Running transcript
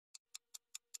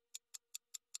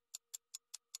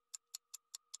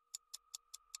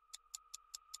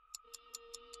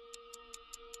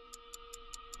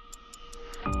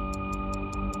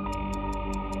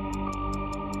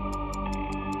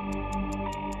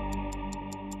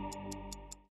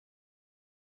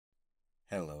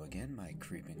Hello again, my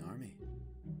creeping army.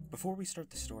 Before we start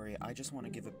the story, I just want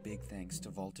to give a big thanks to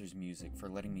VValters Music for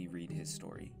letting me read his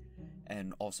story,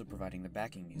 and also providing the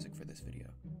backing music for this video.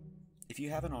 If you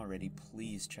haven't already,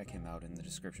 please check him out in the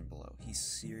description below. He's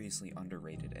seriously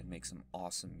underrated and makes some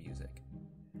awesome music.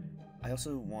 I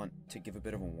also want to give a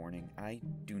bit of a warning. I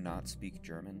do not speak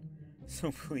German,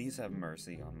 so please have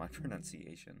mercy on my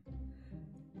pronunciation.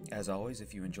 As always,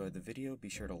 if you enjoyed the video, be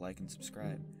sure to like and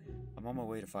subscribe. I'm on my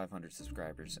way to 500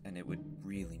 subscribers, and it would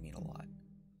really mean a lot.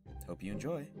 Hope you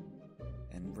enjoy,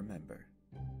 and remember,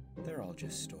 they're all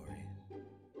just stories,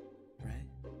 right?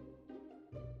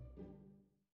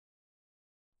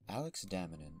 Alex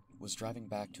Daminen was driving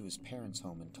back to his parents'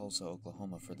 home in Tulsa,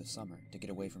 Oklahoma for the summer to get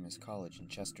away from his college in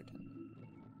Chesterton.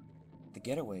 The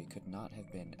getaway could not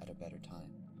have been at a better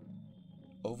time.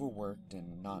 Overworked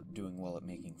and not doing well at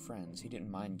making friends, he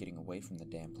didn't mind getting away from the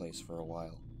damn place for a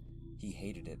while. He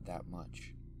hated it that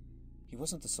much. He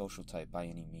wasn't the social type by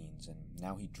any means, and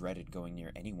now he dreaded going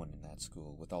near anyone in that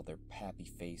school with all their happy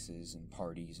faces and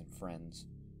parties and friends.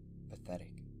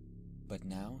 Pathetic. But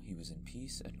now he was in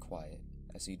peace and quiet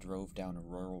as he drove down a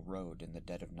rural road in the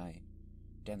dead of night,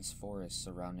 dense forests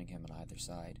surrounding him on either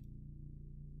side.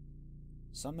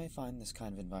 Some may find this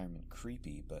kind of environment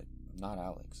creepy, but not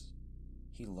Alex.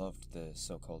 He loved the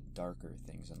so-called darker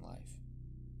things in life.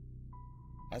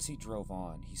 As he drove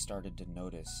on, he started to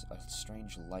notice a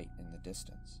strange light in the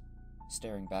distance,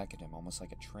 staring back at him almost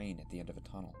like a train at the end of a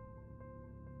tunnel.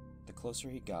 The closer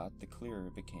he got, the clearer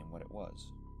it became what it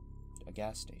was. A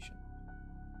gas station.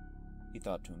 He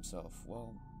thought to himself,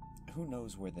 well, who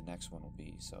knows where the next one will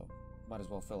be, so might as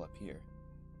well fill up here.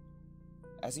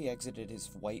 As he exited his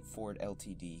white Ford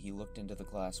LTD, he looked into the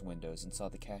glass windows and saw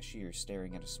the cashier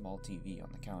staring at a small TV on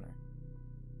the counter.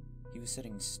 He was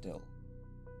sitting still.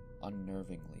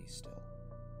 Unnervingly still.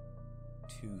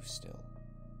 Too still.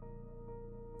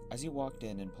 As he walked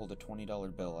in and pulled a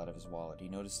 $20 bill out of his wallet, he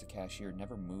noticed the cashier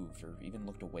never moved or even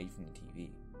looked away from the TV.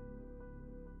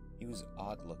 He was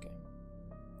odd-looking.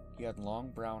 He had long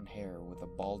brown hair with a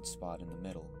bald spot in the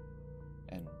middle,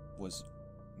 and was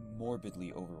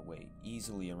morbidly overweight,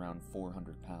 easily around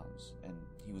 400 pounds, and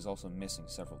he was also missing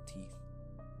several teeth.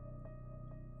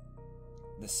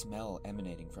 The smell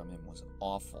emanating from him was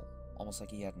awful. Almost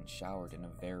like he hadn't showered in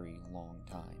a very long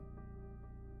time.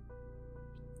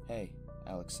 "Hey,"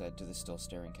 Alex said to the still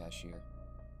staring cashier.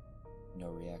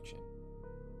 No reaction.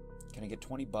 "Can I get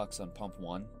 $20 on pump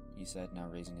 1? He said, now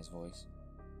raising his voice.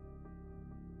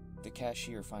 The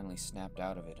cashier finally snapped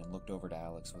out of it and looked over to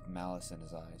Alex with malice in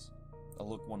his eyes, a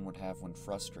look one would have when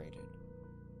frustrated,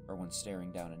 or when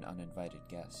staring down an uninvited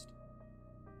guest.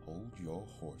 "Hold your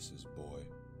horses, boy,"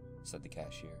 said the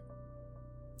cashier.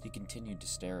 He continued to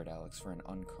stare at Alex for an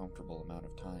uncomfortable amount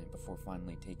of time before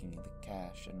finally taking the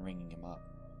cash and ringing him up,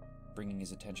 bringing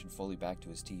his attention fully back to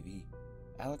his TV.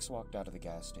 Alex walked out of the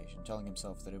gas station, telling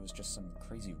himself that it was just some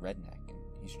crazy redneck and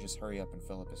he should just hurry up and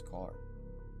fill up his car.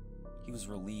 He was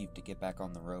relieved to get back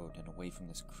on the road and away from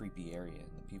this creepy area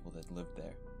and the people that lived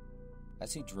there.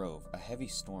 As he drove, a heavy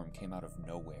storm came out of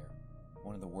nowhere,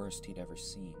 one of the worst he'd ever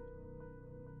seen.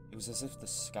 It was as if the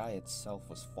sky itself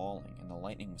was falling, and the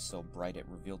lightning was so bright it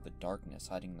revealed the darkness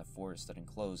hiding in the forest that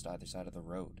enclosed either side of the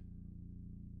road.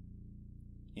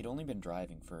 He'd only been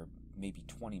driving for maybe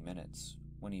 20 minutes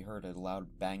when he heard a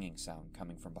loud banging sound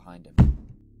coming from behind him.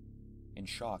 In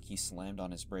shock, he slammed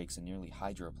on his brakes and nearly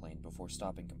hydroplaned before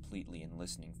stopping completely and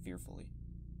listening fearfully.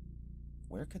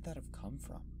 Where could that have come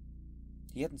from?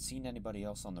 He hadn't seen anybody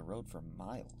else on the road for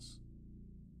miles.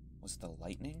 Was it the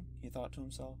lightning? He thought to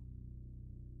himself.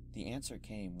 The answer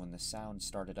came when the sound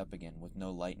started up again with no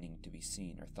lightning to be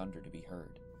seen or thunder to be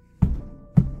heard.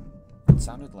 It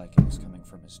sounded like it was coming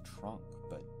from his trunk,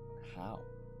 but how?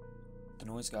 The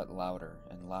noise got louder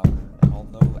and louder, and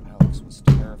although Alex was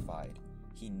terrified,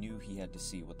 he knew he had to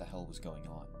see what the hell was going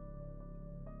on.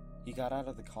 He got out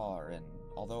of the car, and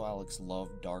although Alex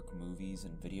loved dark movies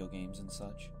and video games and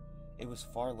such, it was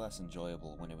far less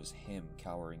enjoyable when it was him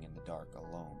cowering in the dark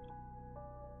alone.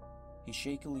 He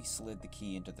shakily slid the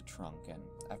key into the trunk, and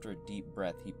after a deep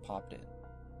breath, he popped it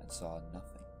and saw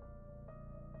nothing.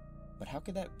 But how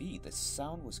could that be? The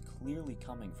sound was clearly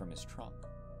coming from his trunk.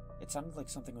 It sounded like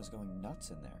something was going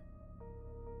nuts in there.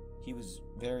 He was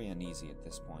very uneasy at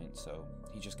this point, so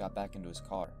he just got back into his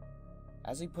car.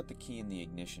 As he put the key in the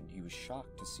ignition, he was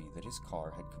shocked to see that his car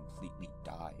had completely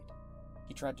died.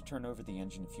 He tried to turn over the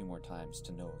engine a few more times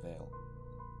to no avail.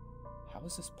 How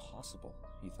is this possible?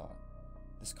 He thought.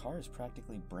 This car is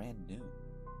practically brand new.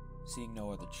 Seeing no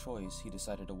other choice, he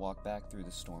decided to walk back through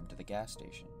the storm to the gas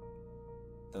station,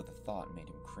 though the thought made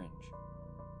him cringe.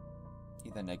 He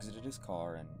then exited his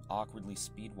car and awkwardly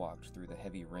speed-walked through the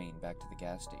heavy rain back to the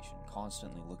gas station,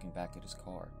 constantly looking back at his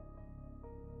car.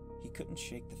 He couldn't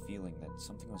shake the feeling that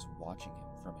something was watching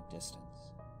him from a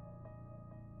distance.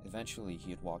 Eventually,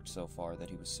 he had walked so far that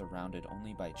he was surrounded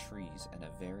only by trees and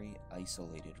a very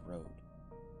isolated road.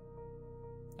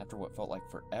 After what felt like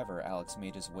forever, Alex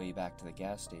made his way back to the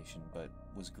gas station, but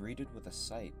was greeted with a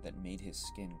sight that made his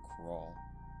skin crawl.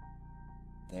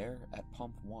 There, at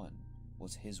Pump 1,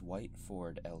 was his white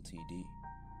Ford LTD.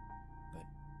 But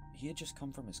he had just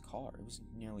come from his car. It was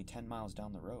nearly 10 miles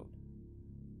down the road.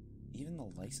 Even the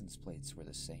license plates were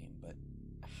the same, but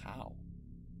how?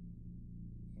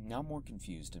 Now more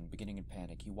confused and beginning in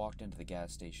panic, he walked into the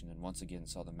gas station and once again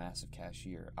saw the massive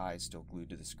cashier, eyes still glued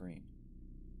to the screen.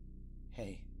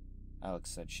 "Hey,"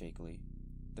 Alex said shakily,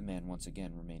 the man once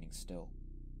again remaining still.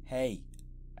 "Hey!"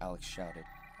 Alex shouted,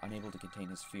 unable to contain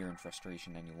his fear and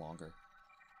frustration any longer.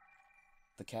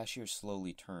 The cashier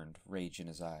slowly turned, rage in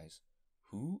his eyes.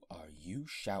 Who are you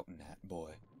shouting at,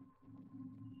 boy?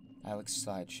 Alex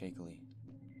sighed shakily.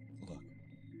 "Look,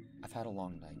 I've had a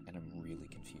long night and I'm really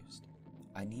confused.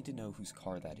 I need to know whose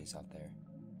car that is out there."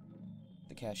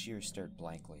 The cashier stared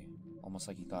blankly, almost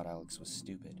like he thought Alex was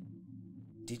stupid.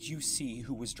 "Did you see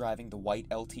who was driving the white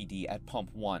LTD at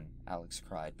Pump 1? Alex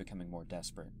cried, becoming more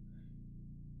desperate.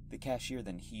 The cashier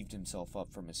then heaved himself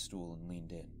up from his stool and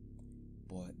leaned in.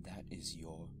 "Boy, that is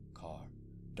your car.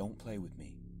 Don't play with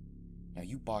me. Now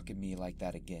you bark at me like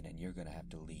that again and you're gonna have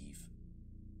to leave."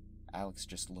 Alex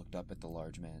just looked up at the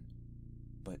large man.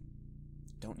 "But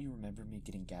don't you remember me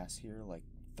getting gas here like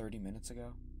 30 minutes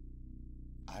ago?"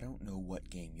 "I don't know what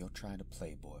game you're trying to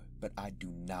play, boy, but I do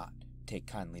not take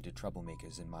kindly to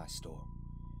troublemakers in my store.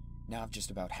 Now I've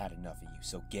just about had enough of you,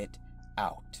 so get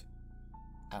out."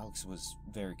 Alex was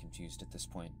very confused at this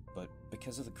point, but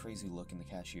because of the crazy look in the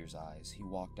cashier's eyes, he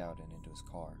walked out and into his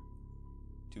car.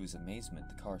 To his amazement,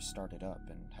 the car started up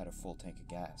and had a full tank of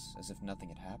gas, as if nothing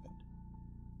had happened.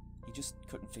 He just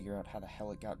couldn't figure out how the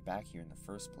hell it got back here in the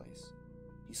first place.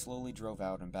 He slowly drove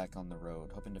out and back on the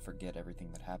road, hoping to forget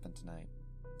everything that happened tonight.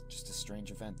 Just a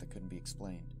strange event that couldn't be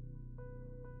explained.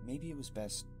 Maybe it was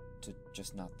best to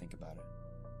just not think about it.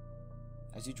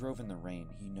 As he drove in the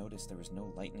rain, he noticed there was no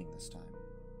lightning this time.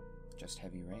 Just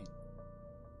heavy rain.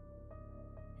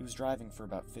 He was driving for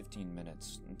about 15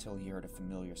 minutes until he heard a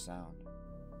familiar sound.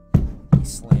 He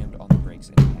slammed on the brakes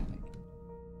in panic.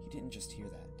 He didn't just hear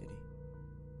that, did he?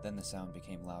 Then the sound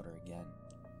became louder again.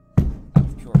 Out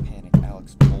of pure panic,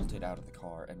 Alex bolted out of the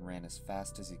car and ran as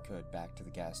fast as he could back to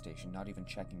the gas station, not even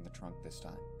checking the trunk this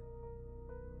time.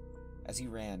 As he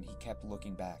ran, he kept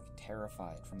looking back,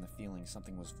 terrified from the feeling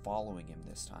something was following him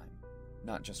this time,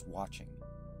 not just watching.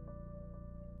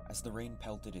 As the rain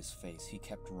pelted his face, he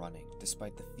kept running,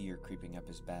 despite the fear creeping up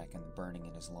his back and the burning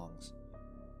in his lungs.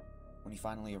 When he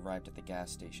finally arrived at the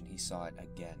gas station, he saw it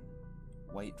again.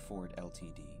 White Ford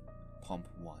LTD, Pump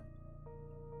 1.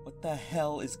 "What the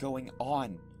hell is going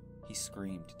on?" he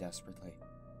screamed desperately.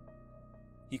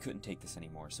 He couldn't take this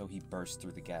anymore, so he burst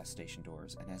through the gas station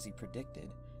doors, and as he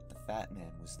predicted, the fat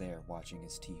man was there watching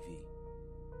his TV.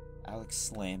 Alex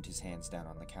slammed his hands down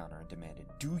on the counter and demanded,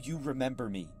 "Do you remember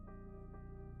me?"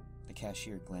 The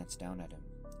cashier glanced down at him,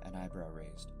 an eyebrow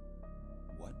raised.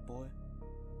 "What, boy?"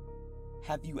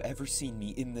 "Have you ever seen me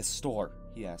in this store?"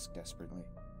 he asked desperately.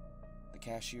 The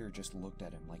cashier just looked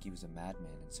at him like he was a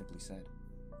madman and simply said,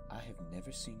 "I have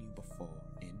never seen you before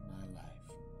in my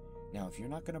life. Now, if you're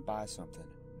not going to buy something,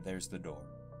 there's the door."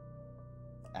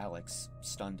 Alex,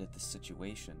 stunned at the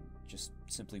situation, just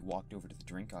simply walked over to the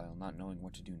drink aisle, not knowing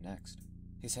what to do next.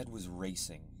 His head was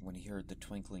racing when he heard the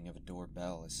twinkling of a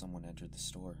doorbell as someone entered the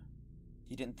store.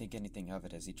 He didn't think anything of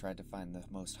it as he tried to find the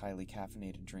most highly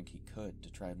caffeinated drink he could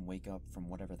to try and wake up from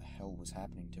whatever the hell was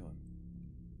happening to him.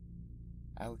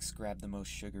 Alex grabbed the most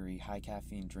sugary,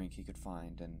 high-caffeine drink he could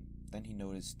find, and then he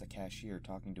noticed the cashier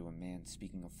talking to a man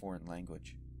speaking a foreign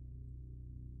language.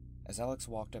 As Alex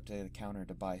walked up to the counter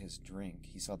to buy his drink,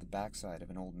 he saw the backside of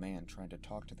an old man trying to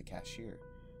talk to the cashier,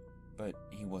 but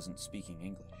he wasn't speaking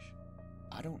English.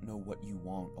 "I don't know what you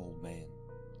want, old man,"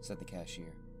 said the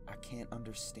cashier. "I can't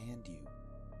understand you."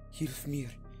 "Hilf mir,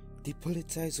 die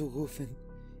Polizei zu rufen.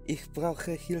 Ich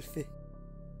brauche Hilfe,"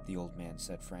 the old man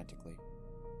said frantically.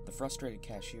 The frustrated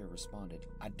cashier responded,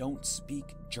 "I don't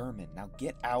speak German. Now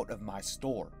get out of my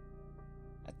store."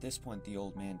 At this point, the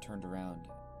old man turned around,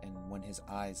 and when his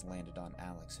eyes landed on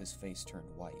Alex, his face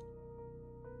turned white.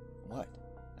 "What?"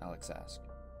 Alex asked.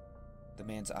 The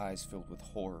man's eyes filled with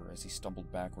horror as he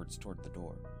stumbled backwards toward the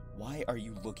door. "Why are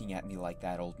you looking at me like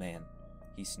that, old man?"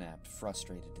 he snapped,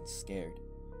 frustrated and scared.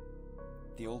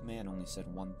 The old man only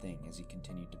said one thing as he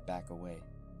continued to back away,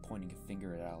 pointing a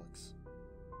finger at Alex.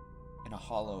 In a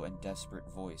hollow and desperate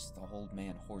voice, the old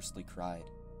man hoarsely cried,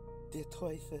 Der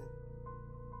Teufel,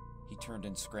 He turned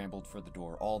and scrambled for the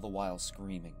door, all the while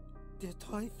screaming. der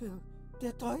Teufel,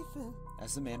 der Teufel.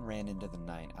 As the man ran into the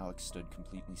night, Alex stood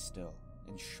completely still,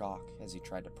 in shock as he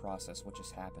tried to process what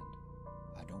just happened.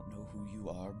 I don't know who you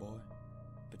are, boy,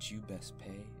 but you best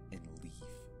pay and leave,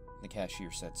 the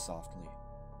cashier said softly,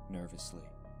 nervously.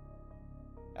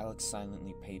 Alex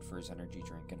silently paid for his energy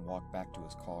drink and walked back to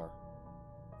his car.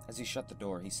 As he shut the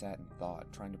door, he sat in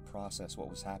thought, trying to process what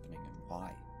was happening and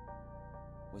why.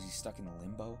 Was he stuck in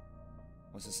limbo?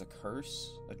 Was this a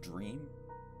curse? A dream?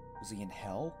 Was he in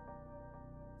hell?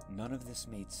 None of this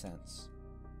made sense.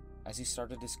 As he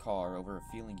started his car, over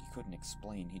a feeling he couldn't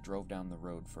explain, he drove down the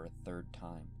road for a third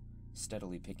time,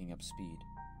 steadily picking up speed.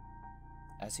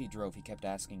 As he drove, he kept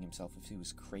asking himself if he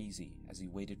was crazy as he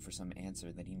waited for some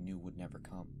answer that he knew would never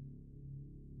come.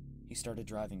 He started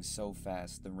driving so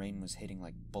fast, the rain was hitting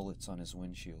like bullets on his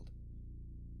windshield.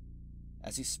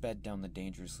 As he sped down the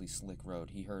dangerously slick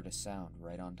road, he heard a sound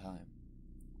right on time.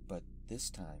 But this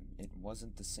time, it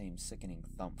wasn't the same sickening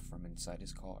thump from inside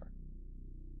his car.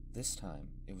 This time,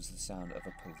 it was the sound of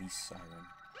a police siren.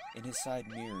 In his side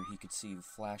mirror, he could see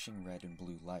flashing red and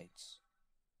blue lights.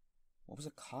 What was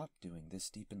a cop doing this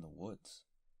deep in the woods?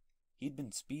 He'd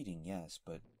been speeding, yes,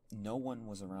 but no one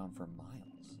was around for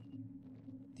miles.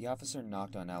 The officer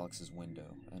knocked on Alex's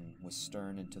window and was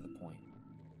stern and to the point.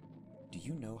 Do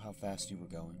you know how fast you were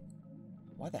going?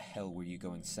 Why the hell were you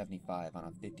going 75 on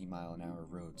a 50-mile-an-hour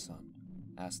road, son?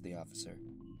 Asked the officer.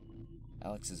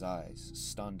 Alex's eyes,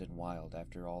 stunned and wild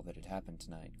after all that had happened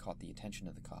tonight, caught the attention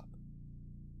of the cop.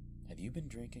 Have you been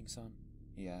drinking, son?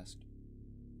 He asked.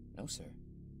 No, sir,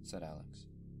 said Alex.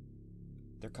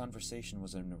 Their conversation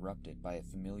was interrupted by a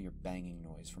familiar banging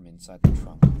noise from inside the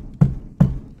trunk.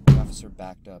 The officer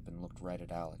backed up and looked right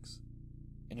at Alex.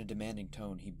 In a demanding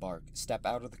tone, he barked, "Step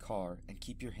out of the car and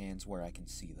keep your hands where I can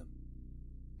see them."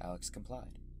 Alex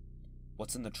complied.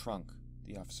 What's in the trunk?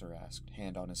 The officer asked,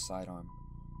 hand on his sidearm,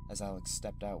 as Alex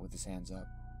stepped out with his hands up.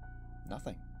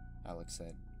 Nothing, Alex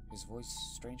said, his voice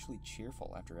strangely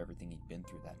cheerful after everything he'd been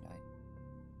through that night.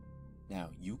 Now,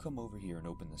 you come over here and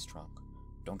open this trunk.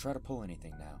 Don't try to pull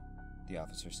anything now, the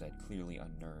officer said, clearly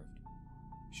unnerved.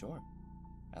 Sure,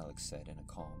 Alex said in a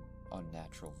calm,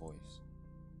 unnatural voice.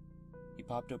 He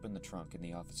popped open the trunk and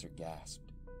the officer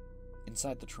gasped.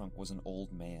 Inside the trunk was an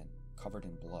old man, covered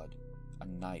in blood, a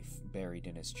knife buried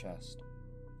in his chest.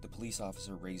 The police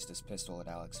officer raised his pistol at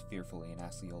Alex fearfully and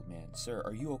asked the old man, Sir,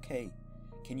 are you okay?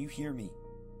 Can you hear me?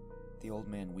 The old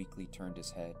man weakly turned his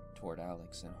head toward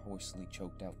Alex and hoarsely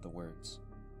choked out the words.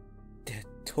 Der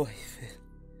Teufel.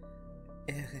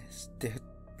 Ist der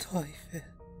Teufel.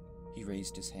 He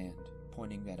raised his hand,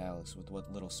 pointing at Alex with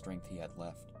what little strength he had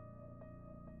left.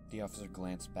 The officer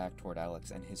glanced back toward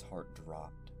Alex and his heart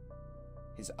dropped.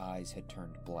 His eyes had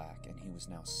turned black and he was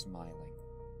now smiling.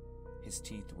 His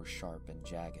teeth were sharp and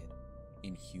jagged,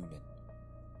 inhuman.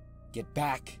 Get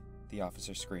back! The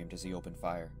officer screamed as he opened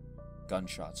fire.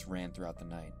 Gunshots ran throughout the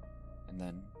night, and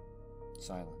then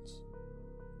silence.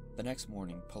 The next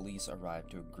morning, police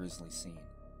arrived to a grisly scene.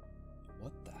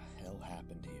 What the hell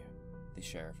happened here? The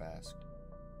sheriff asked.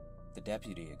 The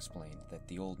deputy explained that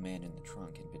the old man in the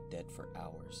trunk had been dead for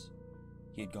hours.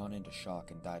 He had gone into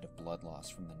shock and died of blood loss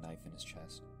from the knife in his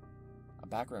chest. A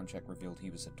background check revealed he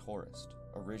was a tourist,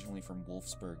 originally from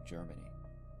Wolfsburg, Germany.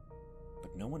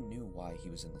 But no one knew why he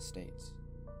was in the States.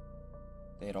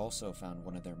 They had also found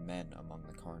one of their men among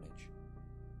the carnage.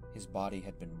 His body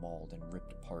had been mauled and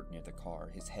ripped apart near the car.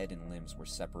 His head and limbs were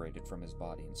separated from his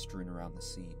body and strewn around the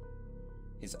scene.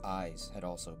 His eyes had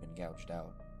also been gouged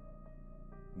out.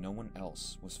 No one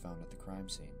else was found at the crime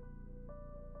scene.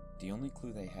 The only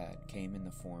clue they had came in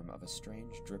the form of a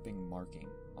strange dripping marking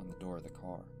on the door of the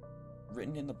car.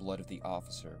 Written in the blood of the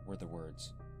officer were the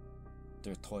words,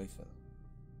 Der Teufel.